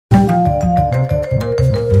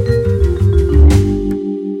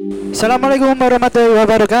Assalamualaikum warahmatullahi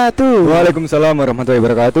wabarakatuh. Waalaikumsalam warahmatullahi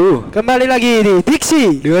wabarakatuh. Kembali lagi di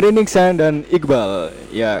DIKSI. Dengerin Ikhsan dan Iqbal.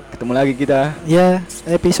 Ya, ketemu lagi kita. Ya,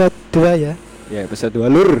 episode 2 ya. Ya, episode 2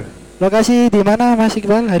 lur. Lokasi di mana Mas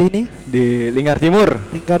Iqbal hari ini? Di Lingkar Timur.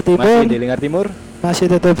 Lingkar Timur. Masih di Lingkar Timur. Masih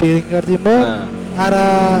tetap di Lingkar Timur.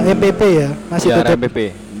 Arah MPP ya. Masih ya, tetap MPP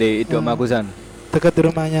di Idom Magusan. Dekat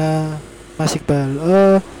rumahnya Mas Iqbal.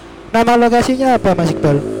 Nama lokasinya apa Mas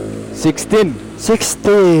Iqbal?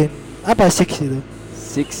 16. Apa 6 itu?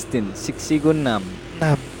 16. 6 itu 6. 6.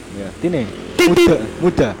 Ya, ini. Titit.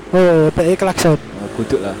 Muda. Oh, pakai klakson. Oh,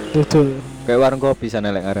 kuduk lah. Betul. Kayak warung kopi sana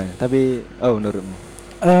lek ngarane. Tapi menurutmu?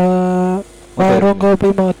 Warung kopi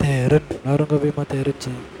modern. Warung kopi modern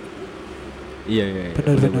sih. Iya.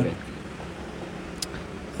 Benar.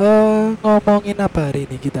 Ngomongin apa hari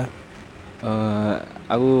ini kita?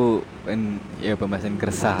 Aku ya pembahasan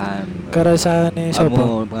keresahan. Keresahan nih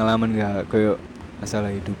sopo? Kamu pengalaman gak kayak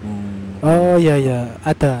masalah hidupmu? Oh iya,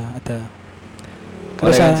 ada.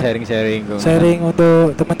 Keresahan sharing kok. Sharing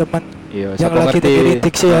untuk teman-teman iya, yang lagi dengerin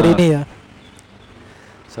DIKSI hari ini ya.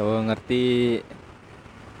 So ngerti.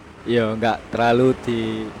 Ya enggak terlalu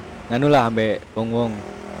di nganu lah ambek wong-wong.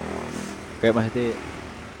 Kayak maksudnya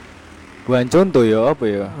bukan contoh ya apa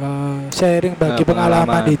ya? Sharing bagi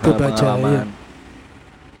pengalaman hidup aja ya.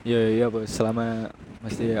 Iya bos, selama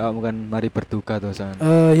mesti kamu kan mari berduka tuh san.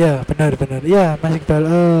 Ya benar. Ya Mas Iqbal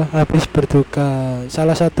habis berduka.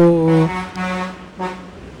 Salah satu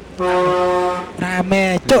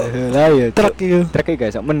rame cok. Lah ya. Truk itu. Truk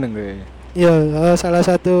guys, meneng gue. Ya salah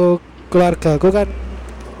satu keluargaku kan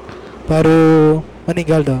baru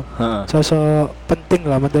meninggal dong. Sosok penting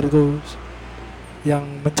lah menurutku yang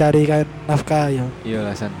mencarikan nafkah ya. Iya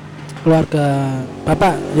lah san. Keluarga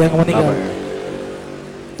bapak yang meninggal.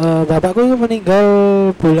 Bapakku meninggal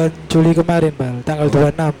bulan Juli kemarin, Bal, tanggal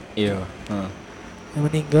 26. Iya. Yang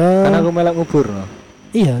meninggal. Karena aku melak ngubur loh.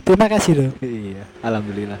 Iya, terima kasih loh. Iya,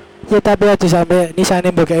 alhamdulillah. Ya tapi aja sampai nisane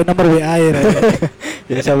mbokake nomor WA ya.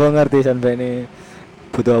 Ya siapa ngerti sampai ini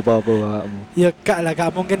butuh apa-apa kamu. Ya gak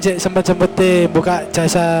mungkin sih sempet-sempet buka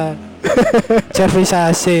jasa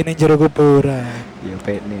servisasi ning jero kuburan. Ya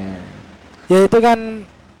petnya. Ya itu kan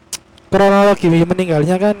kronologi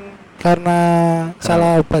meninggalnya kan karena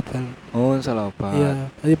salah obat kan. Oh, salah obat. Iya,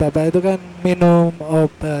 jadi bapak itu kan minum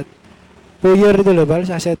obat puyer itu loh, Bal,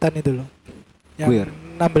 sasetan itu loh. Yang puyer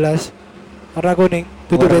 16 warna kuning,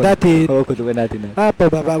 tutup betadin. Oh, tutup betadin. Apa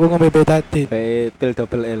bapakku ngombe betadin? Pil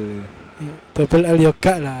double L. Double L yo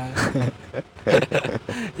gak lah.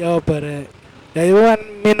 Ya bare. Ya itu kan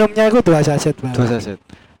minumnya itu 2 saset, Bal. 2 saset.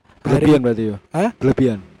 Berlebihan berarti yo. Hah?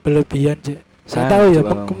 Berlebihan, Cek. Saya tahu ya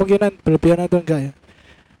kemungkinan berlebihan atau enggak ya.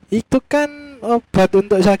 Itu kan obat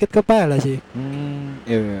untuk sakit kepala sih.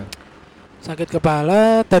 Iya. Sakit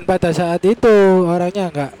kepala dan pada saat itu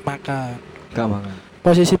orangnya enggak makan.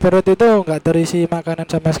 Posisi perut itu enggak terisi makanan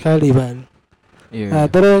sama sekali, Bal. Iya. Nah,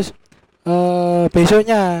 terus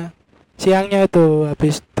besoknya siangnya itu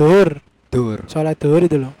habis sholat duhur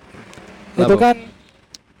itu loh. Itu kan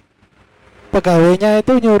pegawainya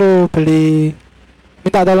itu nyuruh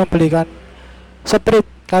minta tolong belikan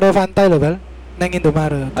Sprite karo Fanta loh, Bal. Neng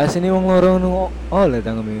Indomaret. Asini wong loro oleh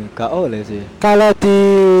tanggung gak oleh sih. Kalau di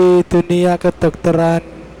dunia kedokteran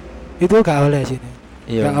itu gak oleh sini.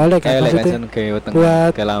 Iya. Gak oleh kan maksudnya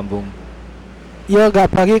buat ke lambung. Iya gak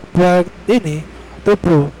baik buat ini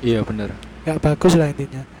tubuh. Iya bener. Gak bagus lah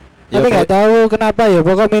intinya. Ya, tapi gak tahu kenapa ya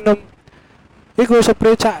pokok minum iku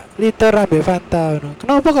Sprite sak liter ambek Fanta no.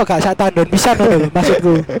 Kenapa kok gak sak tandon bisa no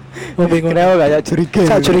maksudku. Bingung. Kenapa gak sak jurigen?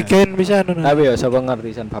 Sak jurigen bisa no. Tapi ya sapa ngerti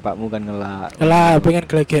san bapakmu kan ngelak. Pengen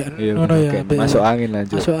glegeken ngono ya. Masuk angin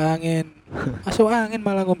lanjut. Masuk angin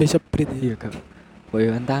malah ngombe Sprite. Iya kak. Boy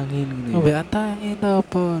antangin gini. Ngombe antangin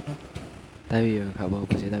apa no. Tapi ya gak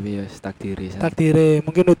apa-apa sih, tapi ya takdire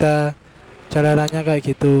mungkin udah jalarannya kayak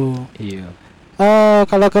gitu. Iya.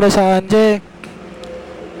 Kalau keresahan sih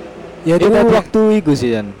ya itu waktu itu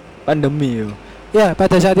sih kan pandemi yo. Ya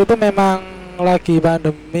pada saat itu memang lagi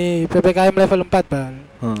pandemi PPKM level 4, Bal.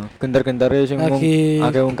 Gentar-gentare sing akeh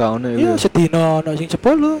wong gak ono ya. Sedina ono sing 10,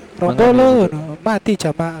 20 mati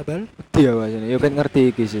jamaah, Bal. Iya wasane. Ya ben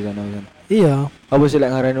ngerti iki sih kan. Iya. Apa sih lek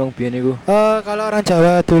ngarani wong biyen iku? Kalau orang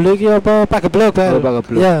Jawa dulu iki apa pageblok, Bal.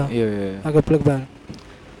 Pageblok. Iya. Pageblok, Bal.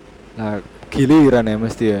 Nah, giliran ya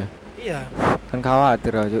mesti ya. Iya. Kan khawatir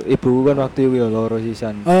aja. Ibu kan waktu itu ya loro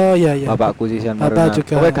sisan. Oh iya. Bapakku sisan. Bapak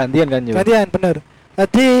juga. Pokoknya gantian kan ya. Gantian bener.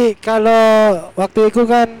 Tadi kalau waktu itu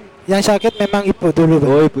kan yang sakit memang ibu dulu, Pak.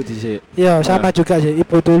 Oh, ibu dhisik. Iya, sama juga sih.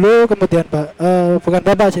 Ibu dulu kemudian bukan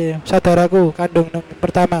bapak sih, saudaraku kandung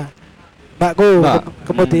pertama. Mbakku,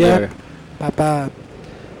 kemudian bapak.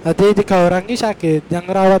 Jadi 3 orang ini sakit, yang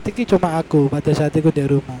ngerawat ini cuma aku pada saat itu di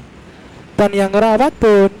rumah. Dan yang ngerawat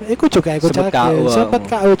pun, aku juga ikut Sempet sakit, KO sempet aku.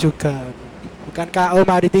 KO juga. Bukan KO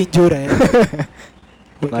mari tinju ya.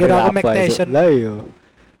 Mari Kira aku apa make itu? Tyson. Lah yo. Yo,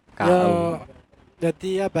 KO.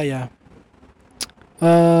 jadi apa ya?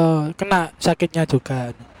 Kena sakitnya juga.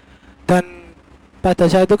 Dan pada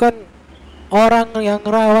saat itu kan orang yang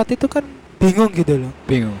ngerawat itu kan bingung gitu loh.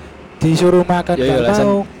 Bingung. Disuruh makan Ya gak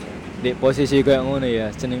mau. di posisi kayak ngono ya,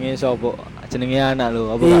 jenenge sapa? Jenenge anak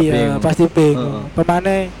lo, apa gak Iya, bingung? pasti bingung.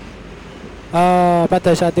 Pemane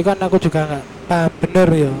pada saat itu kan aku juga nggak paham bener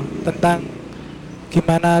ya tentang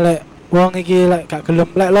gimana lek wong iki lek gak gelem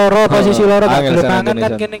lek loro posisi loro gak angel gelem sana mangan kene,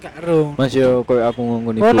 kan San. kene gak ero. Mas yo koyo aku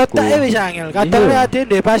ngomong di Ono buku. tak wis angel. Kadang Iya. lek ade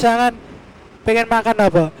ndek pasangan pengen makan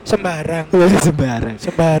apa? Sembarang. Sembarang.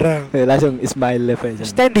 Sembarang. Langsung is my life aja.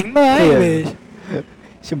 Standing no ae Iya. wis.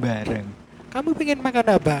 Sembarang. Kamu pengen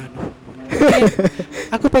makan apa?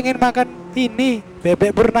 Aku pengen makan ini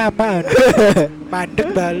bebek purnama.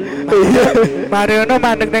 Mandek bal. Mariono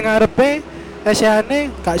mandek nang ngarepe,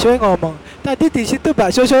 esane gak suwe ngomong. Tadi di situ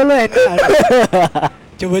bakso Solo enak.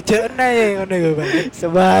 Coba jeken ae ngono iku, Bang.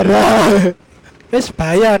 Sembarang. Wis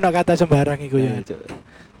bahaya ono kata sembarang iku ya.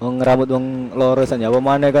 Wong rambut wong loro san ya apa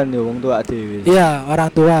maneh kan yo wong tua dhewe. Iya,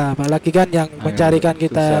 orang tua, apalagi kan yang mencarikan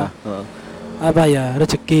kita apa ya,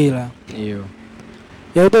 rezeki lah. Iya.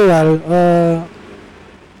 Ya itu Wal,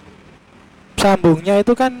 sambungnya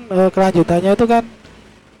itu kan kelanjutannya itu kan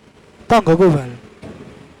tonggoku Wal.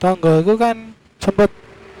 Tonggoku kan sempet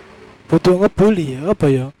butuh ngebully ya apa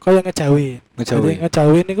ya kayak ngejauhin. Jadi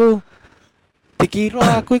ngejauhin iku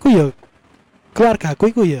dikira aku iku ya keluarga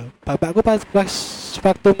aku iku ya bapakku pas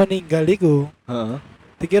waktu meninggal iku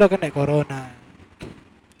dikira kena corona.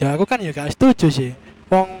 Ya aku kan ya gak setuju sih.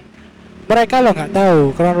 Wong mereka lo nggak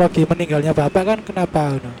tahu kronologi meninggalnya bapak kan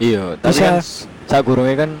kenapa no? Iya, tapi kan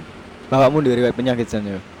sagurunge kan bapakmu diriwayat penyakit san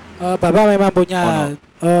ya. Bapak memang punya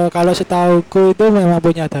kalau setauku itu memang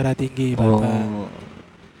punya darah tinggi bapak. Oh.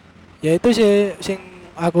 Ya itu sih sing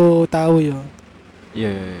aku tahu yo.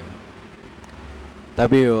 Iya.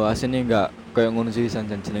 Tapi yo aslinya enggak kayak ngono sih san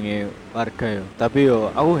jenenge warga yo. Tapi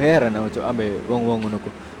yo aku heran aku cok ambe wong-wong ngono ku.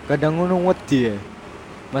 Kadang ngono wedi ya.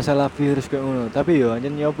 Masalah virus kayak ngono. Tapi yo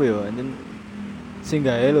anjen yo apa yo anjen sing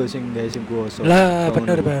gawe lho sing gawe sing kuoso. Lah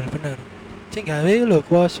bener bener. Sing gawe lho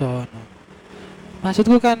kuoso.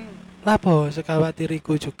 Maksudku kan lapo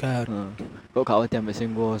sekawatiriku juga. Kok gak wedi ambek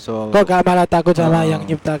sing kuoso. Kok gak malah takut sama yang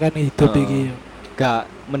nyiptakan hidup iki. Gak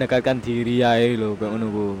mendekatkan diri ae lho kayak ngono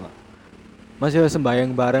ku. Mas yo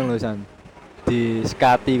sembayang bareng lho san. Di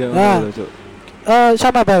sekati kayak ngono lho, Cuk.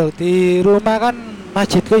 Sama Bal, di rumah kan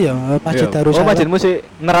masjidku ya, Masjid Darussalam. Oh, masjidmu sih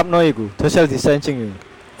nerapno iku, social distancing ya.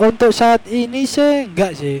 Untuk saat ini sih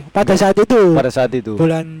enggak sih. Pada saat itu. Pada saat itu.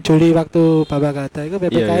 Bulan Juli waktu Bapak kata itu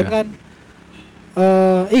PPKM kan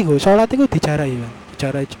iku salat iku dijarai ya.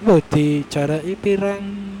 Dijarai pirang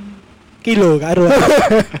kilo karo.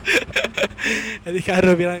 Jadi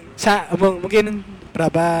karo bilang mungkin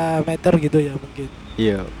berapa meter gitu ya mungkin.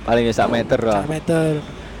 Iya, paling 1 meter lah. 1 meter.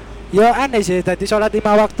 Ya aneh sih, tadi sholat 5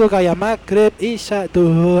 waktu kayak maghrib, isya,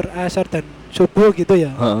 duhur, asar dan subuh gitu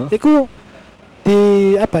ya. Iku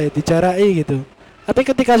dijarai gitu. Tapi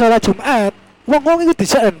ketika sholat Jumat, wong iku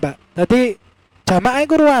diseken, Pak. Tadi jamaah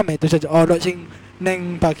iku rame terus ono sing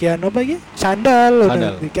neng bagian apa iki? Sandal.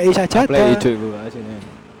 Kayak sajadah. Play ijo iku asine.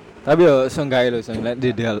 Tapi yo senggae lho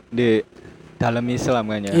di dalam Islam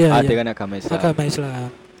kan ya. Ada kan agama Islam. Agama Islam.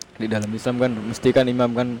 Di dalam Islam kan mesti kan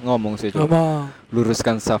imam kan ngomong sih. Ngomong.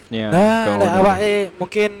 Luruskan safnya. Nah, awake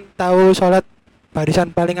mungkin tahu sholat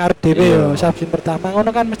barisan paling arep dhewe yo, saf sing pertama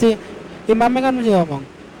ngono kan mesti imamnya kan mesti ngomong.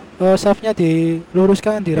 Safnya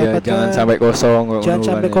diluruskan, dirapatkan. Ya, jangan sampai kosong. Jangan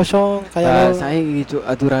sampai kosong kayak saya gitu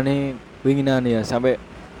aturane winginan ya sampai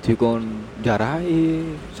dikon jarai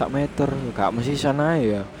 1 meter gak mesti sana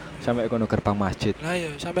ya. Sampai kono gerbang masjid. Lah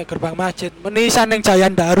ya, sampai gerbang masjid. Menisan ning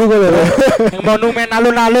Jayan Daru kok lho. Yang monumen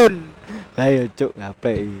alun-alun. Lah ya, Cuk,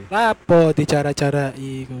 ngapain? Lapo dicara-carai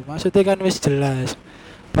iku. Maksudnya kan wis jelas.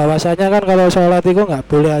 Bahwasanya kan kalau sholat itu nggak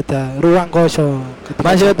boleh ada ruang kosong.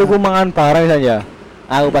 Masih tuku mangan bareng saja.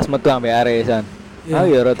 Aku pas metu ambek arek san.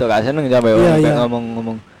 Aku ya rada gak seneng sampe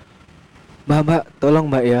ngomong-ngomong. Mbak, tolong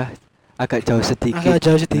Mbak ya. Agak jauh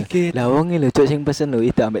sedikit. Lah wong iki lho Cuk sing pesen lho,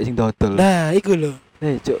 itu ambek sing dodol. Nah, iku lho.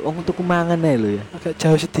 Cuk, wong tuku mangan ae lho ya. Agak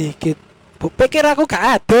jauh sedikit. Pikir aku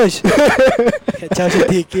gak adus. Agak jauh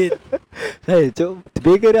sedikit. Cuk,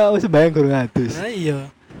 dipikir aku sembayang kurang adus. Nah iya.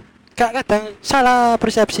 Kadang salah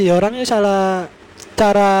persepsi orangnya, salah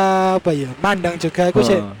cara apa ya? Mandang juga aku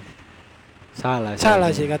sih. Salah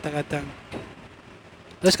sih kadang-kadang.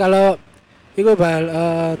 Terus kalau iku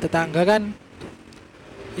tetangga kan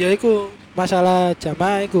Ya iku masalah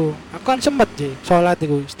jamaah iku. Aku kan sempet sih sholat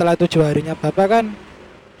iku. Setelah 7 harinya Bapak kan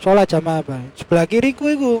sholat jamaah, Pak. Sebelah kiriku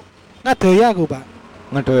iku ngadohi aku, Pak.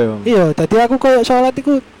 Ngadohi, Bang. Iya, tadi aku kayak sholat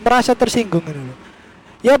iku merasa tersinggung ngono lho.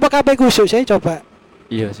 Ya apa kabeh kusuk saya coba.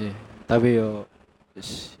 Iya sih. Tapi yo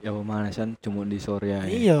ya pemanasan cuma di sore aja.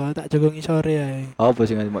 Iya, tak jogongi sore ae. Apa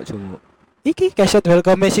sih nggak mau cuma? Iki keset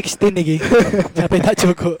welcome 16 iki. Sampai tak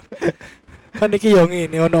jogo. Kan iki yo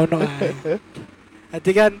ngene ono-ono ae.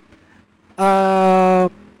 Dadi kan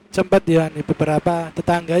sempat ya nih beberapa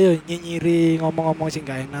tetangga yo nyinyiri ngomong-ngomong sing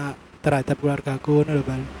gak enak terhadap keluargaku ngono lho,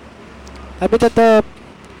 Bang. Tapi tetep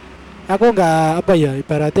aku enggak apa ya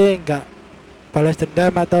ibaratnya enggak balas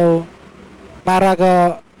dendam atau marah ke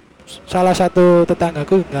salah satu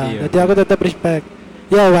tetanggaku enggak. Iya. Jadi aku tetap respect.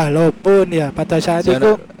 Ya walaupun ya pada saat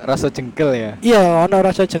itu rasa jengkel ya. iya ono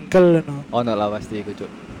rasa jengkel ngono. Ono lah pasti iku, Cuk.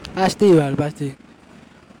 Pasti Wal, pasti.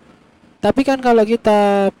 Tapi kan kalau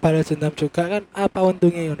kita balas dendam juga kan apa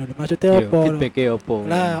untungnya ngono lho. Maksudnya Iya, apa? feedback-e opo.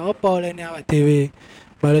 Lah, apa olehne awak dhewe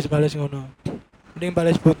balas-balas ngono. Mending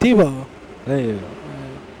balas budi po. Lah iya.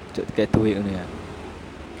 Cuk kayak duit ngono ya.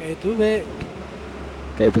 Kayak duwe,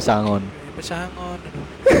 Kayak pesangon. kayak pesangon ngono.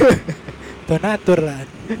 Donatur lah,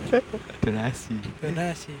 Donasi.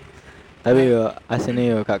 donasi. Tapi yo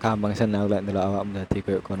asine yo gak gampang senang lek ndelok awakmu dadi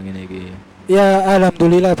koyo kono ngene iki. Ya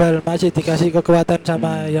alhamdulillah Bal masih dikasih kekuatan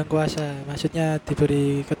sama yang kuasa. Maksudnya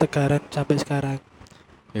diberi ketegaran sampai sekarang.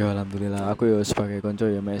 Ya alhamdulillah aku yo sebagai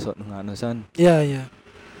konco yo mesok nang san. Iya, iya.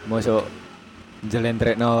 Mosok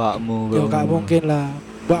jelentrekno awakmu. Yo gak mungkin lah.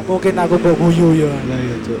 Gak mungkin aku mbok guyu yo. Lah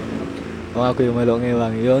iya, Cuk. Oh aku yo melok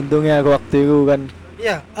ngelang. Ya untungnya aku waktu itu kan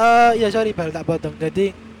Iya, ya sorry Bal tak potong. Jadi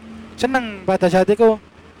seneng pada saat itu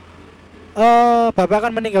bapak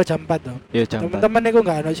kan meninggal jam 4 toh. ya jam 4. Teman-teman itu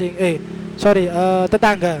enggak ada sing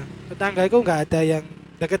tetangga. Tetangga itu enggak ada yang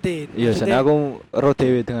deketin. Iya, sana aku ro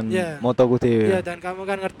dhewe dengan Iya. motoku dhewe. Iya, dan kamu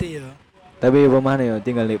kan ngerti ya. Tapi pemane yo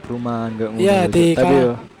tinggal di perumahan kayak ngono. Iya, di tapi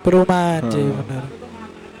yo perumahan sih Heeh. bener.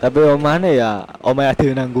 tapi omane ya omahe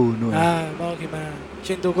dhewe nang ngono. Ah, mau gimana?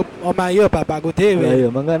 Sing tuku omah yo bapakku dhewe. Lah yo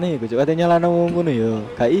mangkane iku cuk ate nyalano wong ngono yo.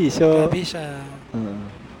 Gak iso. Gak bisa. Heeh.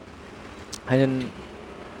 Hanya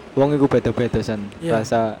wong iku beda-beda san. Iya.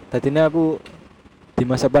 Rasa tadinya aku di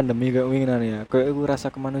masa pandemi kayak winginan ya. Kayak aku rasa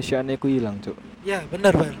kemanusiaan iku ilang, Cuk. Ya,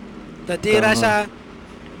 bener, Bang. Jadi Heeh. rasa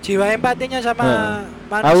jiwa empatinya sama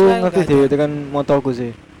manusia Aku yang ngerti nggak dhewe ada. tekan motoku sih.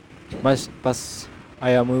 Mas pas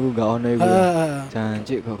ayammu iku gak ono iku. Heeh.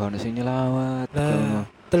 Janji kok gak ono sing nyelawat. gak ono. Nah,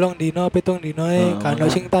 telung dino, pitung dino kan Makanya.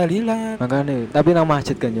 sing tahlilan. Makanya, tapi nang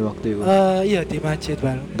masjid kan ya waktu itu. Iya di masjid,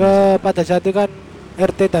 Bang. Enggak pada saat itu kan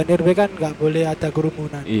RT dan RW kan nggak boleh ada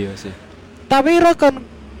kerumunan. Iya sih. Tapi kan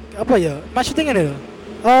apa ya? Maksudnya ngene lho.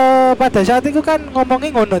 Pada saat itu kan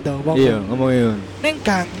ngomongin ngono to, wong. Iya, ngomongin. Ning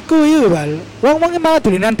gangku yo, Bal. Wong-wong malah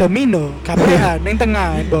dolinan domino, kapean ning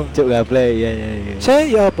tengah, Bang. Cuk gak play, iya. Saya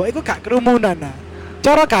ya apa iku gak kerumunan nah.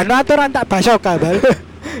 Cara kan aturan tak basoka, Bal.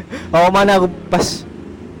 Oh mana aku pas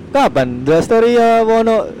kapan? The story ya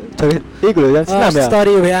wono joget iku lho yang senam ya.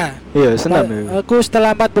 Story WA. Iya, senam ya. Aku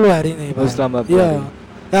setelah 40 hari nih, Oh, Bang. setelah 40 Iya. hari.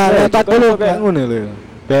 Nah, Eh, 40 kayak ngono lho ya.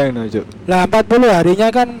 Bayangno, Cuk. Lah 40 harinya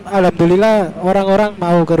kan alhamdulillah orang-orang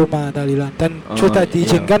mau ke rumah tahlilan dan Oh, sudah iya,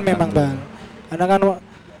 diizinkan memang, Bang. Karena kan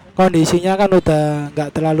kondisinya kan udah nggak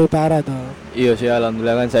terlalu parah toh. Iya sih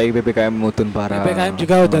alhamdulillah kan saya PPKM mudun parah. PPKM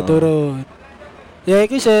juga udah Oh. turun. Ya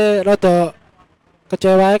itu saya rada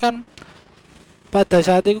kecewa kan pada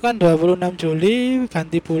saat itu kan 26 Juli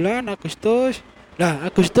ganti bulan Agustus. Nah,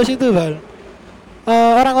 Agustus itu, Bang.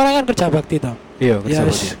 Orang-orang kan kerja bakti toh. Iya, Ya, kerja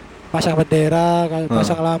bakti. pasang bendera,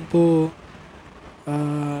 pasang lampu,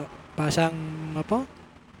 pasang apa?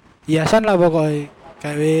 Hiasan lah pokoknya.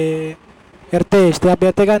 Gawe RT, setiap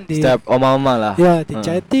RT kan di Setiap oma-oma lah. ya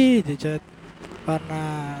dicat warna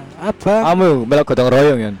apa? Kamu melok gotong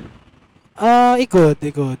royong kan? Ikut.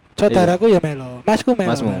 Saudaraku ya melo. Masku melo.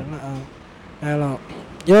 Masmu? Heeh. Melo.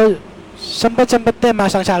 Yo sempet-sempetnya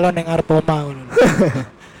masang salon yang ngarep omah ngono.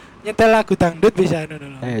 Nyetel lagu dangdut bisa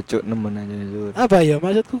ngono lho. Cuk nemen aja Cuk. Apa ya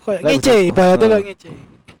maksudku kayak Lah, ngece, betul. ibaratnya kayak ngece.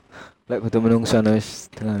 Lek kudu menungso wis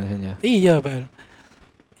dengan saja. Iya, Bal.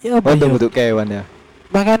 Ya apa Oh, ya? bentuk kewan ya.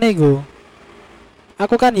 Makanya iku.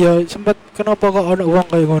 Aku kan ya sempet kenapa kok ono wong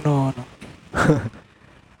kayak ngono.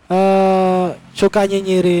 Suka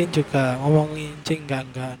nyinyirin juga, ngomongin sing enggak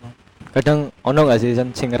no. Kadang ono gak sih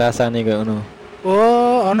sing ngerasani kayak ngono?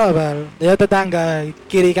 Oh, ono, Bal. Ya tetangga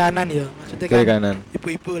kiri kanan ya. Maksudnya Kiri kan kanan.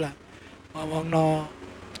 ibu-ibu lah. Ngomongno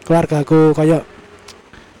keluargaku kayak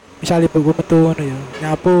misal ibuku metu ngono ya.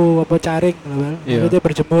 Nyapu apa caring lho, Bal. Iya. Maksudnya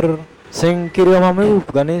berjemur. Sing kiri omamu iku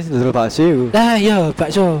bukane dodol bakso iku. Nah, iya,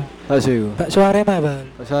 bakso. Bakso iku. Bakso Arema, Bal.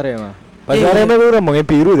 Bakso are mah. Pas Arema ku rombonge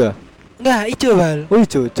biru dah. Enggak, ijo bal. Oh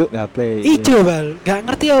ijo, cuk, enggak play. Ijo bal, nggak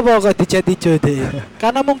ngerti apa kok dicat ijo deh.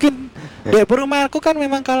 Karena mungkin dek perumahanku kan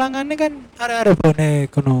memang kalangannya kan arek-arek bonek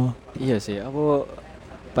kono. Iya sih, aku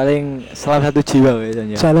paling salah satu jiwa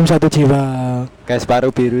biasanya. Salam satu jiwa. Kayak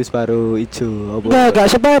separuh biru, separuh ijo. Enggak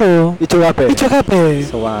separuh. Ijo kabeh. Ijo kabeh.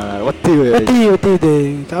 Soal wedi ya. Wedi deh.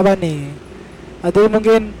 Kapan nih? Atau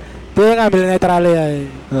mungkin dia ngambil netral ya.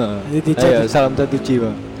 Heeh. Jadi dicat. Ayo, salam satu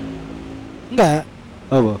jiwa. Enggak.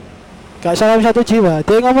 Apa? Gak salam satu jiwa.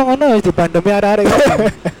 Dia ngomong ngono wis dipandemi arek-arek.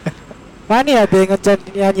 Mani ya dia ngecat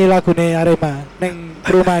nyanyi lagune Arema ning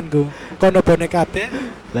perumahanku. Kono bonek kabeh.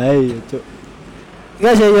 Lah iya, cuk.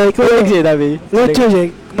 Enggak sih ya iku Unik sih tapi. lucu sih.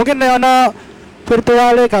 Mungkin nek ono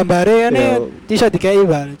virtuale gambare ini Yo. bisa dikai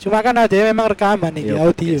bal. Cuma kan ada memang rekaman iki Yo,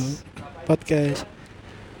 audio podcast.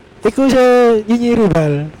 Iku sih nyinyiri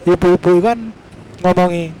bal. Ibu-ibu kan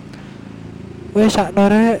ngomongi. Wes sakno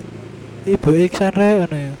rek Ibu Ikhsan rek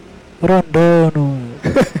ngono ya. Rondo no.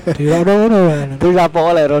 Di rondo ngono kan. Terus apa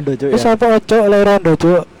oleh rondo, cuk Wis ya? apa ojo le rondo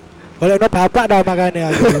cuk. Olehno bapak dah makane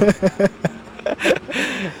aku.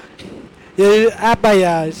 Ya apa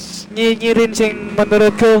ya nyinyirin sing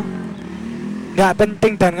menurutku nggak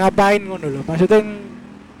penting dan ngapain ngono loh. Maksudnya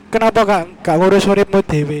kenapa gak ngurus uripmu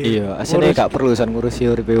dhewe? Iya, asline gak perlu san ngurusi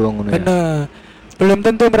uripe wong ngono ya. Bener. Belum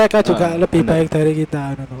tentu mereka juga lebih bener. baik dari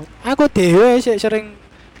kita ngono. Aku dhewe sih sering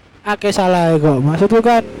akeh salah kok. Maksudku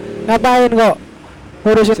kan ngapain kok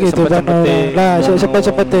ngurusin gitu kan orang. Lah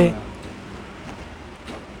sepet-sepete.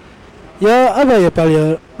 Ya apa ya Pal ya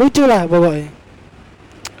lucu lah pokoknya.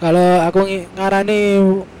 Kalau aku ngarani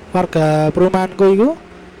warga perumahanku itu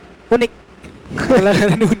unik.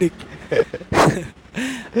 Kelahiran unik.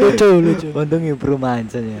 lucu. Untungnya perumahan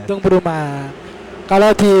saja. Untung perumahan. Kalau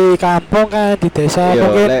di kampung kan di desa Yo,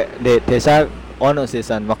 mungkin lek di desa ono sih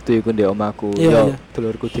san waktu iku ndek omaku. Iya. Yo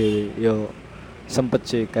dulurku dhewe yo sempet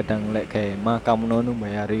sih kadang lek kayak makam nono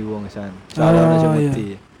bayari wong san. Soalnya ono sing iya. wedi.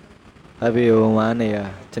 Tapi yo mana ya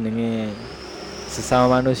jenenge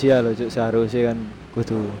sesama manusia loh cuk seharusnya kan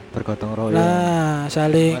kudu bergotong royong. nah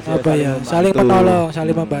saling Masih apa ya saling saling membantu. menolong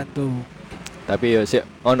saling membantu. Tapi yo sih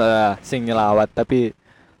ono lah sing nyelawat tapi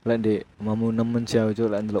lek ndek omamu nemen sih cuk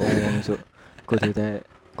lek ndelok wong cuk.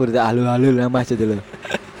 Kudu tak halu-halu lah Mas itu lho.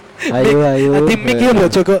 Ayo. Tim mikir lho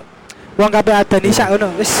Joko. Wong kabeh adan isak ngono.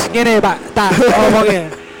 Wis ngene Pak, tak omonge.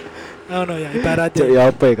 Ngono ya ibaratnya. Cuk ya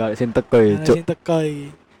apa ya kalau sing teko ya cuk. Sing teko iki.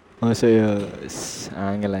 Maksud ya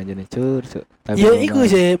angel aja nih cuk. Tapi Ya memang- iku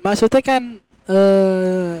sih, maksudnya kan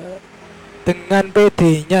dengan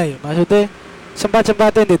PD-nya ya, maksudnya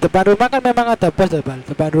sempat-sempatin di depan rumah kan memang ada bos ya, Bal,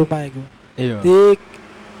 depan rumah itu. Iya. Di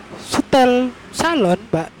setel salon,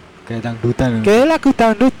 Pak. Kayak dangdutan. Kayak lagu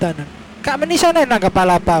dangdutan. Kak menisane nang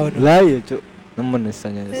kepala apa ngono. Lah ya cuk. Nemen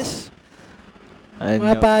isanya. Wis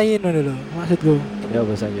ngapain ngono lho maksudku. Ya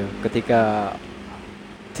apa saja. Ketika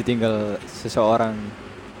ditinggal seseorang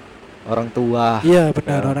orang tua. Iya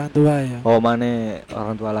benar Ya. orang tua ya. Oh mana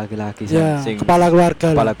orang tua laki-laki Ya, sing kepala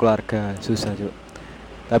keluarga. kepala Kepala keluarga susah cuk.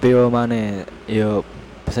 Tapi oh mana yo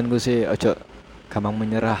pesanku sih ojo gampang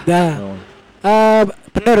menyerah. Ya. No.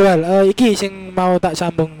 Bener Wal, iki sing mau tak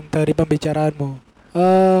sambung dari pembicaraanmu.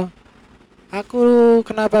 Aku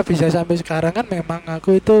kenapa bisa sampai sekarang kan memang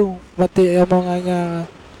aku itu mati omongannya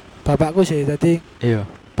bapakku sih. Tadi Iya.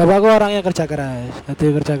 bapakku orangnya kerja keras.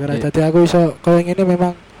 Tadi kerja keras. Iya. Tadi aku iso kalau yang ini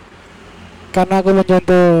memang karena aku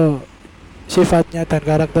mencontoh sifatnya dan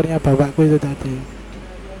karakternya bapakku itu tadi.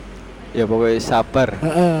 Ya pokoknya sabar.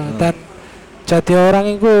 Dan jadi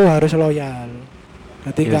orang itu harus loyal.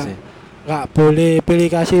 Jadi Iya sih. nggak boleh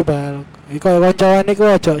pilih kasih Bal. Iku koncoan iku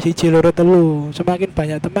ojo siji loro telu. Semakin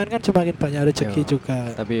banyak teman kan semakin banyak rezeki Yo. juga.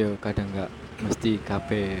 Tapi yo kadang nggak mesti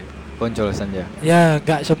kabeh konjol saja. Ya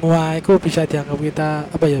nggak semua itu bisa dianggap kita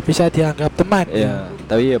apa ya bisa dianggap teman. Ya,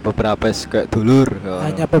 tapi ya beberapa kayak dulur.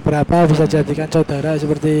 Hanya beberapa bisa jadikan saudara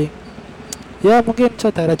seperti ya mungkin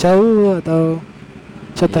saudara jauh atau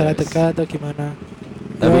saudara Yes. dekat atau gimana.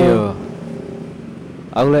 Tapi Ya, yo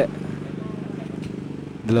aku lek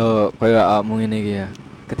delok koyo awakmu ngene iki ya.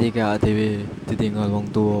 Ketika dhewe ditinggal wong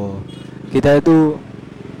tua, kita itu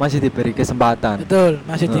masih diberi kesempatan betul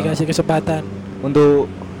masih dikasih kesempatan. untuk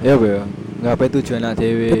ya apa ya nggapai tujuan anak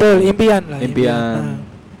dhewe. Betul impian lah. Impian. Nah,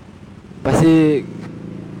 Pasti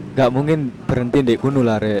nggak mungkin berhenti di kuno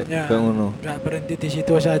lah rek. Ya. Kayak ngono. nggak berhenti di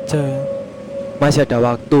situ saja. Masih ada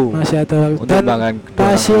waktu. Masih ada waktu Untuk dan bangun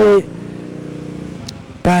masih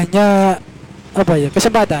banyak apa ya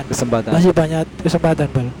kesempatan. Masih banyak kesempatan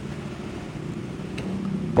Bal.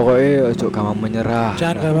 Pokoknya ojo gampang menyerah.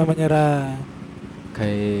 Jangan gampang menyerah.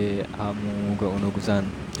 Kayak kamu gak ngono kusan.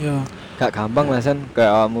 Yo. gak gampang lah San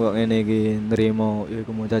kayak awakmu kok ngene iki nrimo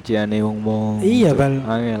iku mau caciane wong-wong. Iya, Bal.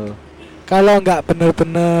 Angel. Kalau nggak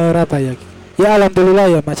bener-bener apa ya, ya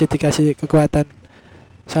alhamdulillah ya masih dikasih kekuatan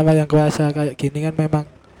sama yang kuasa kayak gini kan memang.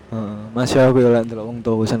 Masih aku yo lek ndelok wong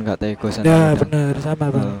tuwa San gak tega San. Ya bener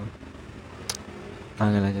sama Bang.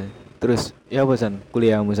 Angel aja. Terus ya apa San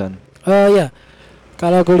kuliahmu San? Oh ya,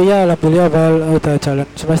 kalau kuliah alhamdulillah Bal udah jalan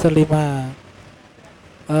semester 5.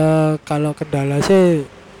 Kalau kendala sih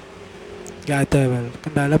nggak ada Bal.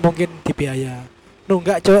 Kendala mungkin di biaya.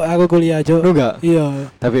 Nunggak cok, aku kuliah cok. Nunggak? Iya.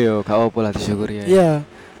 Tapi yo gak apa lah disyukuri ya. Iya.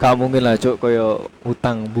 Gak mungkin lah cok koyo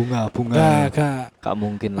utang bunga-bunga. Gak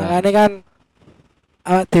mungkin lah. Makanya kan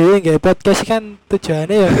awak dhewe nggih podcast kan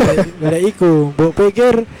tujuannya ya golek iku. Mbok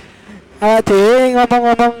pikir awak dhewe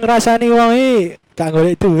ngomong-ngomong ngrasani wong iki gak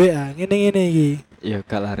golek duit ngene-ngene iki. Ya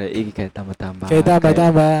gak lah rek iki kayak tambah-tambah. Kayak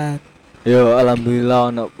tambah-tambahan. Yo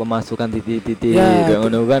alhamdulillah ono pemasukan titik-titik Ya, kayak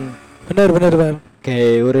ngono kan. Bener Bang.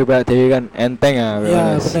 Kayak urip dhewe kan enteng ya. Iya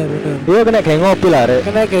bener. Iya kena kayak ngopi lah rek.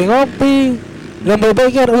 Kena kayak ngopi. Lah mbok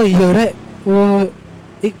pikir oh iya rek. Wah,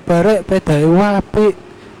 Iqbal rek pedae apik.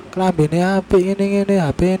 Klambine apik ngene-ngene,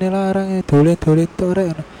 HP ini larang dolen-dolen tok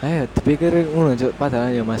rek. Dipikir ngono cuk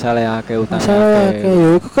padahal ya masalah akeh utang Masalah akeh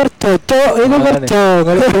yo iku kerja cuk, iku kerja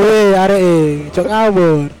golek duwe areke. Cuk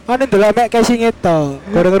ngawur. Kan ndelok mek casing to.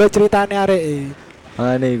 Gara-gara ceritane areke.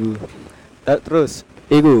 Mane iku. Terus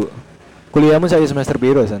iku kuliahmu saya semester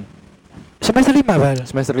piro San? Semester 5 Bal.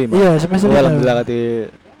 Semester 5. Iya, semester 5. Alhamdulillah kate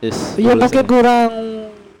iya mungkin kurang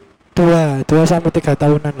 2 sampai 3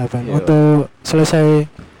 tahunan lah Bang untuk selesai.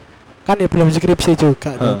 Kan ya belum skripsi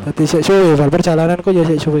juga tadi sik suwe Bal, perjalananku ya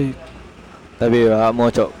sik suwe. Tapi ya mau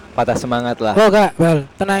cok patah semangat lah. Oh gak Bal,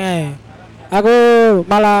 tenang aja. Aku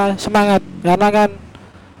malah semangat karena kan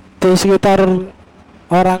di sekitar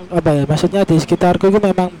orang apa ya, maksudnya di sekitarku itu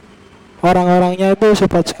memang orang-orangnya itu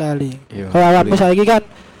support sekali. Kalau awakmu saiki kan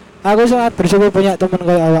aku sangat bersyukur punya teman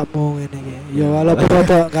kayak awakmu ini iki. Ya walaupun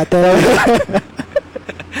rada kata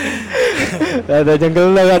ada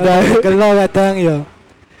jengkel kadang ya.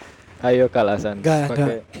 Ayo kalasan.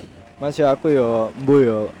 Enggak. Masih aku yo, mbu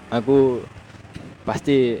yo, aku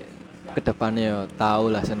pasti kedepannya yo tahu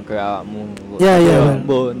lah sen kayak awakmu. Iya.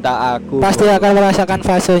 Mbu entah aku pasti akan merasakan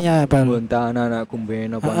fasenya Bang. Mbu entah anak-anakku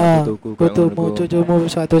mbene apa putuku putumu cucumu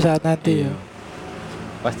suatu saat nanti ya.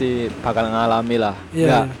 Pasti bakal ngalami lah.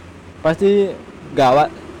 Iya. Pasti gawat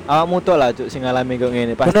awakmu tok lah cuk sing ngalami kok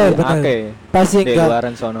ngene pasti akeh. Pasti enggak.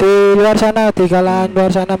 Di luar sana, di kalangan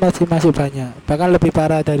luar sana masih banyak. Bahkan lebih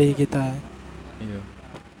parah dari kita. Iya.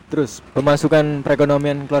 Terus pemasukan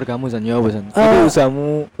perekonomian keluargamu San ya apa San? Itu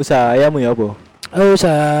usahamu ya apa?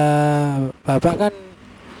 Usaha bapak kan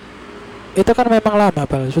itu kan memang lama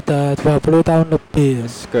Bal, sudah 20 tahun lebih.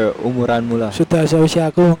 Ke umuranmu lah. Sudah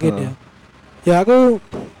seusia aku mungkin ya. Ya aku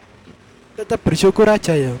tetap bersyukur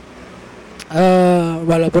aja ya.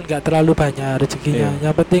 Walaupun gak terlalu banyak rezekinya,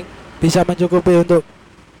 yang penting bisa mencukupi untuk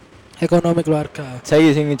ekonomi keluarga.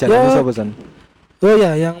 Saya sing njalani sapa San? Oh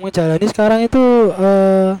ya, yang menjalani sekarang itu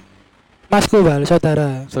masku Bal,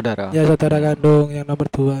 saudara. Ya saudara kandung yang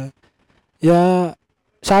nomor 2. Ya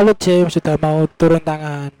salut sih sudah mau turun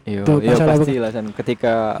tangan. Iya pasti lah San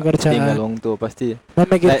ketika tinggal wong tua pasti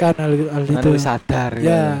memikirkan hal itu. Sadar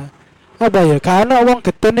ya. Apa ya, karena wong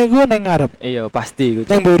getun iku ning ngarep. Iya pasti iku.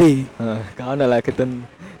 Ning mburi. Gak ono lah getun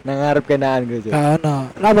nang ngarep kenaan gue. Gak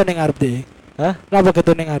ono. Napa ning ngarep di? Hah? Napa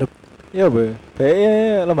getun ning ngarep? Iya be.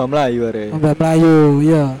 Lomba Melayu are. Lomba Melayu,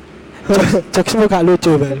 iya. Jokesmu gak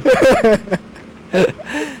lucu Bal.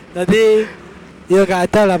 Tadi ya gak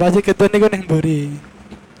ada lah pasti getun iku ning mburi.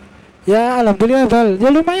 Ya alhamdulillah Bal.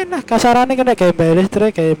 Ya lumayan lah kasarane kena kayak bayar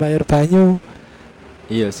listrik, kayak bayar banyu.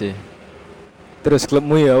 Iya sih. Terus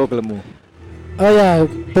klubmu ya apa klubmu? Oh ya,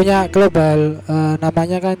 punya klub Bal,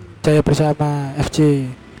 namanya kan Jaya Bersama FC.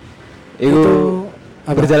 Itu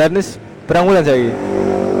berjalan nih berapa bulan saya?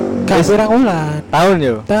 Gak berapa bulan. Tahun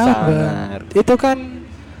yo. Tahun. Itu kan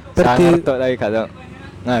berdiri tok lagi kata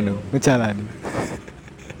nganu ngejalan.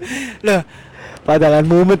 Loh, padahal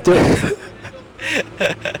mumet cuk.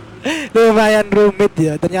 Lumayan rumit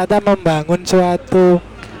ya. Ternyata membangun suatu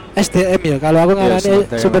SDM ya. Kalau aku ngarani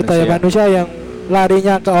sumber daya manusia yang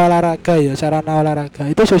larinya ke olahraga ya, sarana olahraga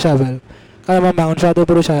itu susah Bal. Kalau membangun suatu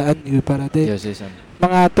perusahaan gitu berarti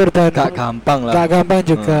mengatur dan gak gampang lah. Gak gampang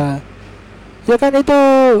juga. Ya kan itu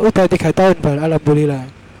udah 3 tahun Bal, alhamdulillah.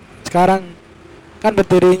 Sekarang kan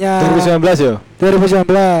berdirinya 2019 ya?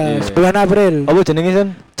 2019 bulan April. Apa jenenge San?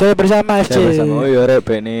 Jaya Bersama FC. Oh iya rek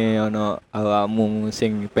bene ono awakmu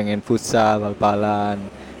sing pengen futsal bal-balan.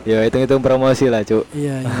 Ya hitung-hitung promosi lah cuk.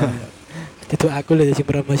 Iya. Itu aku lho sing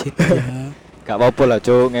promosi ya. Gak apa-apa lah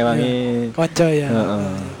cuk ngewangi konco ya.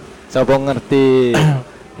 Sapa ngerti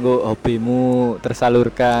nggo hobimu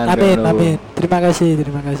tersalurkan. Amin, amin. Terima kasih.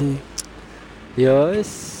 Yo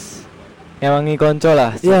wis ngewangi konco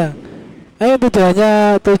lah. Ya.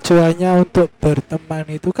 Tujuannya untuk berteman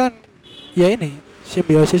itu kan ya ini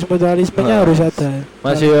simbiosis mutualismenya harus ada.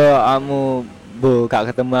 Masih yo kamu bu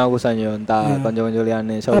gak ketemu aku sanyo entah konco-konco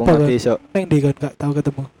liyane sapa ngerti sok. Neng ndi kan gak tahu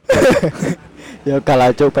ketemu. Ya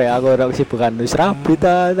kalah coba aku ora kesibukan wis rapi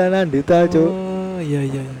ta tenan dita cuk. Oh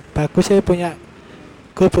iya. Bagus saya punya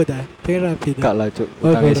gobo ta. Pengen rapi ta. Gak lah cuk.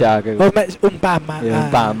 Utang isi akeh. Oh umpama. Ya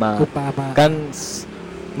umpama. Kan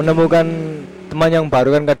menemukan teman yang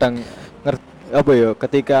baru kan kadang apa ya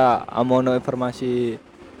ketika amono informasi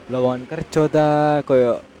lowongan kerja ta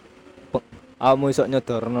koyo kamu iso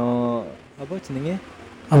nyodorno apa jenenge?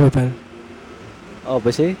 Apa bal? Apa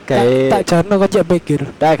sih? Kayak tak jarno kok cek pikir.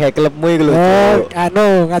 Tak kayak klubmu iku lho.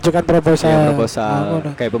 Ngajukan proposal. Ya, proposal.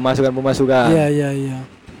 Kayak pemasukan. Iya.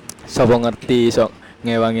 Sopo ngerti sok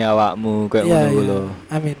ngewangi awakmu kayak ngono ku lho.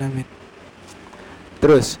 Amin.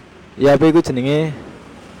 Terus, ya apa iku jenenge?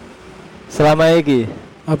 Selama iki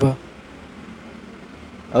apa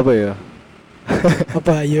ya?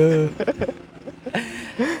 Apa ayo?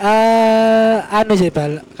 Anu sih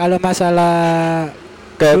bal, kalau masalah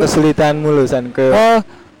kayak kesulitanmu lho San ke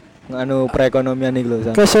anu perekonomian iki lho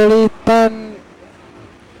San. Kesulitan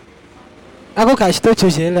aku gak setuju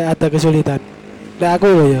sih lek ada kesulitan. Lek aku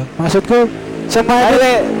lho ya, maksudku semua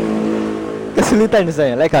kesulitan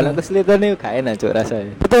saya. Lek kalau kesulitan iki gak enak cuk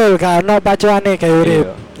rasanya. Betul, gak ono pacuane kayak urip.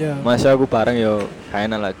 Iya. Masa aku bareng yo gak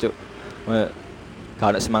enak lah cuk. Gak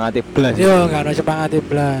ono semangate blas. Yo gak ono semangate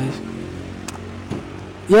blas.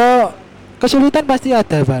 Yo kesulitan pasti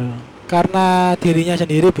ada bal. Karena dirinya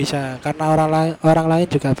sendiri bisa, karena orang lain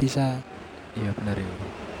juga bisa. Iya benar ya.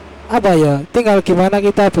 Apa ya? Tinggal gimana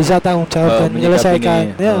kita bisa tanggung jawab dan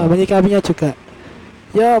menyelesaikan. Ya, menyikapinya juga.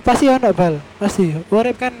 Ya pasti ono bal, pasti.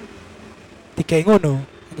 Urip kan tiga ngono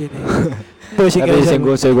gini. Tapi sing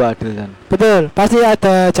gue adil kan. Betul, pasti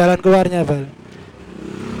ada jalan keluarnya bal.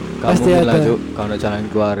 Pasti ada. Kalau jalan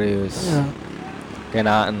keluar wis. Ya.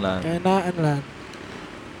 Kenaan lah.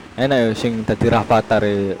 Enak ya sing dadi Rafathar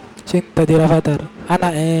ya. Sing dadi Rafathar.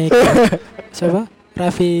 Anake siapa?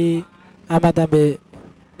 Raffi Ahmad ambe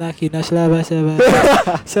lagi Naslaba siapa?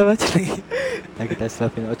 Siapa jenenge? Lagi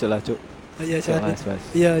Naslabin ojo lah cuk. Iya,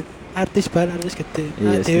 iya artis gede.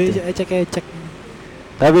 Dewe ecek.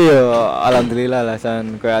 Tapi yo alhamdulillah lah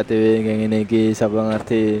san koyo dhewe ngene iki sapa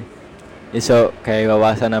ngerti iso kayak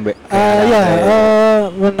wawasan ambek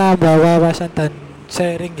menambah wawasan dan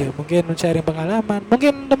sharing ya, mungkin sharing pengalaman.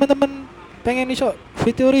 Mungkin teman-teman pengen iso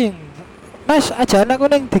featuring. Mas, aja aku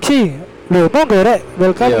nang DIKSI. Lho, monggo rek,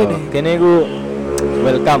 welcome ini. Kene iku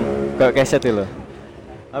welcome kok keset lho.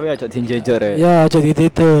 Tapi aja dinjejor rek. Ya, aja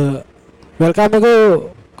dititu. Welcome iku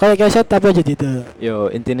koyo keset tapi aja dititu. Yo,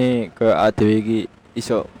 intine ke dhewe iki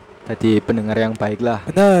iso jadi pendengar yang baik lah.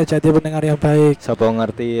 Bener, jadi pendengar yang baik. Siapa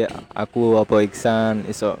ngerti aku apa Ikhsan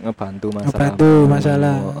iso ngebantu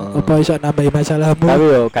masalah. Apa iso nambahi masalahmu. Tapi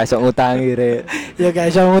yo gak iso ngutangi rek. Ya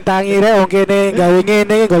gak iso ngutangi rek wong kene gawe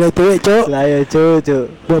ngene golek duit, Cuk. Lah ya, Cuk.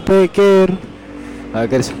 Mbok pikir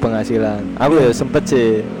akhir penghasilan. Aku yo sempet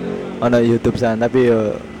sih ono YouTube san tapi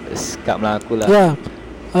yo gak mlaku lah. Ya.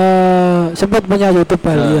 Sempet punya YouTube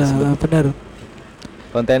kali ya, bener.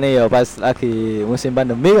 Kontennya ya pas lagi musim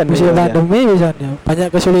pandemi kan. Musim pandemi bisa ya.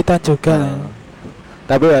 Banyak kesulitan juga.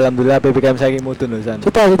 Tapi alhamdulillah PPKM saya mudun loh san.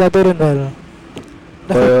 Kita turun bal.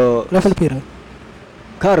 Level piro?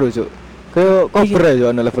 Karo cuk. Kayak cover aja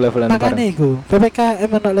ono level-levelan bareng. Makane iku PPKM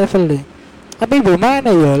ono level e. Tapi mbok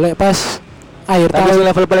mana ya lek pas akhir tahun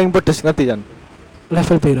level paling pedes ngerti kan?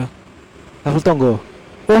 Level piro? Level tonggo.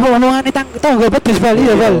 Omongane tonggo pedes bal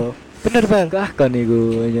ya bal. Bener bal. Kah kan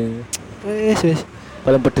iku. Wis.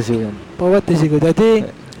 Paling pedes itu kan. Pedes itu. Jadi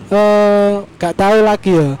gak tahu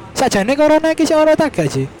lagi ya. Sakjane corona iki sik ora tak gak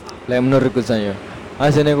sih? Lek menurutku saya.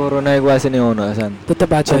 Asine corona iku asine ono asan. Tetep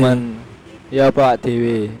aja. Cuman ya Pak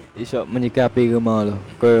Dewi iso menyikapi ku mau lho.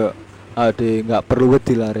 Kayak ade enggak perlu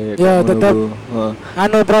wedi lah rek. Ya tetep.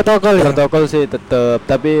 Anu protokol ya. Protokol sih tetep,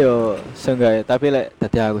 tapi yo seenggak tapi lek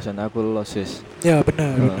dadi aku san aku lolos wis. Ya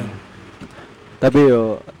bener. Tapi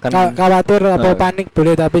yo kan khawatir apa panik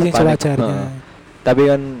boleh tapi sing sewajarnya.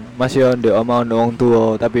 Tapi kan masih ndek omah wong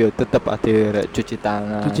tua, tapi yo tetep ade cuci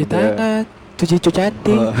tangan, cuci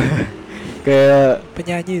hati. Kayak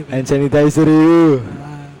penyanyi hand sanitizer itu.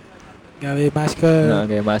 Gawe masker. Nah,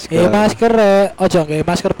 gawe masker. Masker ojo gawe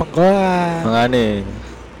masker bengkoang. Mangane.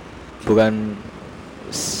 Bukan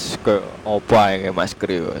ke opo ae gawe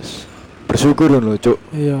masker yo wis. Bersyukur lho, Cuk.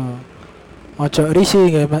 Iya. Ojo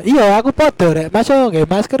risih gawe. Iya, aku padha rek. Masuk gawe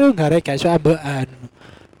masker yo gak rek iso ambekan.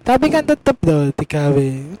 Tapi kan tetep loh digawe.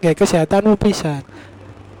 Kayak kesehatanmu pisan.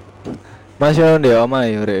 Mas yo ndek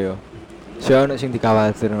omahe yo rek yo. Saya ono sing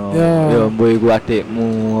dikhawatirno. Ya. Yo mbok iku adikmu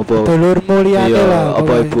apa Dulurmu liyane iya, lah. apa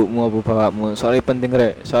pokoknya. ibumu apa bapakmu. Soalnya penting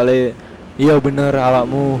rek. Soalnya iya bener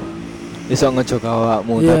awakmu iso ngejogo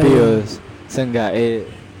awakmu, Iya, tapi iya. yo seenggake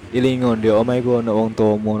ilingon di omah iku ono wong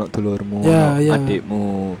tuamu, ono dulurmu, Iya, ono iya. adikmu.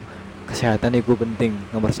 Kesehatan iku penting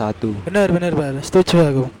nomor 1. Bener Bal. Setuju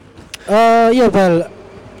aku. Iya Bal.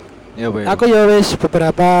 Ya boy. Aku ya wis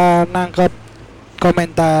beberapa nangkep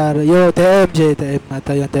komentar. Yo DM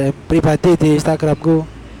atau yang DM pribadi di Instagramku.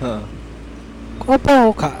 Heeh. Apa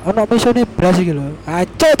kak ono mesone blas iki lho.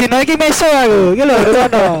 Acuk dino iki meso aku. Iki lho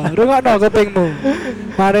rungokno kupingmu.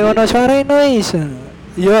 Mari ono suara noise.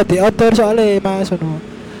 Yo diatur soalnya Mas ono.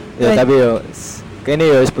 Ya tapi yo kene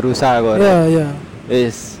yo wis berusaha kok. Iya.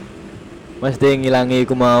 Wis mesti ngilangi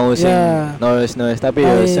iku mau sing Ya. noise tapi yo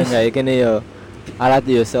Noise. seenggake kene yo alat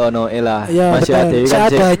yo seono lah. Iya, Masih betul. ada kan sing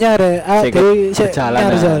Seadanya rek. sing berjalan nyar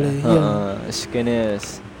lah. soalnya. Iya. Heeh, wis kene wis.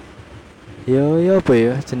 Yo apa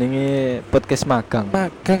ya jenenge podcast magang.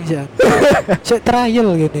 Magang sih. Sik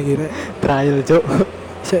trial gini kira. Trial, Cuk.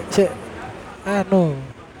 Sik anu.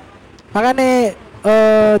 Makanya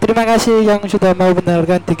terima kasih yang sudah mau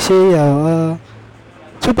mendengarkan Diksi ya.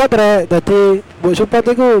 Support rek. Dadi mbok support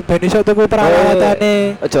iku ben iso tuku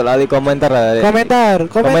peralatanane. Ojo lali komentar lah. Rek. Komentar.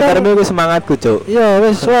 Komentarmu iku semangatku, Cuk. Iya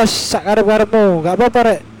wis sak karep-karepmu. Gak apa-apa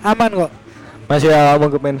rek. Aman kok. Masih awakmu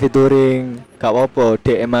kepen featuring, gak apa-apa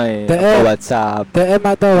DM ae DM. atau WhatsApp. DM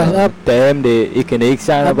atau WhatsApp DM di IG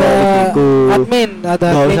Ikhsan apa ada IG-ku. admin ada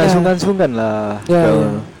Gak usah adminnya. sungkan-sungkan lah. Ya, Gak- ya.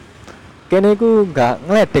 Kene iku gak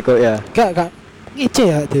ngeledek kok ya. Gak ngice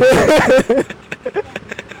ya dia.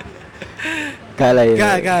 Gak lah ya.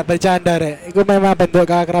 Gak bercanda rek. Iku memang bentuk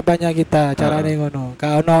keakrabannya kita. Carane ngono.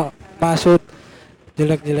 Gak ono maksud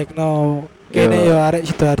jelek-jelekno. Kene Yo. yo arek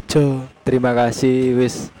Sidoarjo. Terima kasih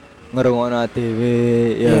wis ngerungokno dhewe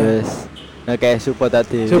ya Iya. wis. Nah kayak support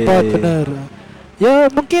dhewe. Support bener.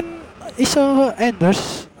 Ya mungkin iso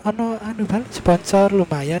endorse anu bal sponsor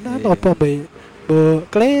lumayan Iya. apa mbak Bu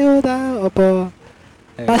Cleo ta apa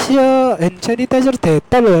Eh, Mas yo hand sanitizer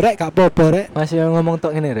detol lho rek gak apa-apa rek. Masih ngomong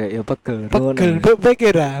tok ngene rek ya pegel. Pegel mbok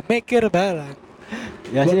mikir barang.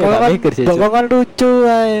 Ya sih gak mikir sih. Cuk. Mbok lucu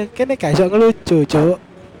ae. Kene gak iso ngelucu, Cuk.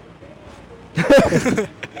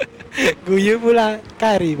 Guyu pula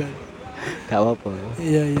kari, Bang. Gak apa-apa.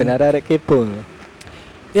 Iya. Benar arek kepo.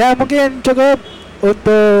 Ya mungkin cukup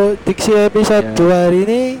untuk Diksi episode Ya. 2 hari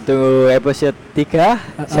ini. Tunggu episode 3.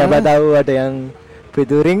 Siapa tahu ada yang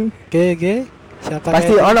featuring. Oke. Siapa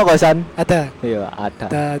Pasti kayak- ono kosan. ada. Iya,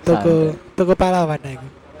 ada. Toko pahlawan aku.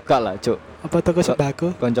 Gak lah, Cuk. Apa toko sembako?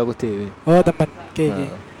 Koncoku dhewe. Oh, teman. Oke. Nah.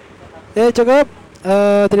 Ya cukup.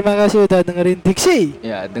 Terima kasih udah dengerin Diksi.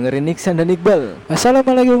 Ya, dengerin Ikhsan dan Iqbal.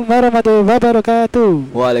 Assalamualaikum warahmatullahi wabarakatuh.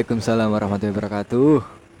 Waalaikumsalam warahmatullahi wabarakatuh.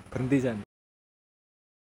 Berhenti, San.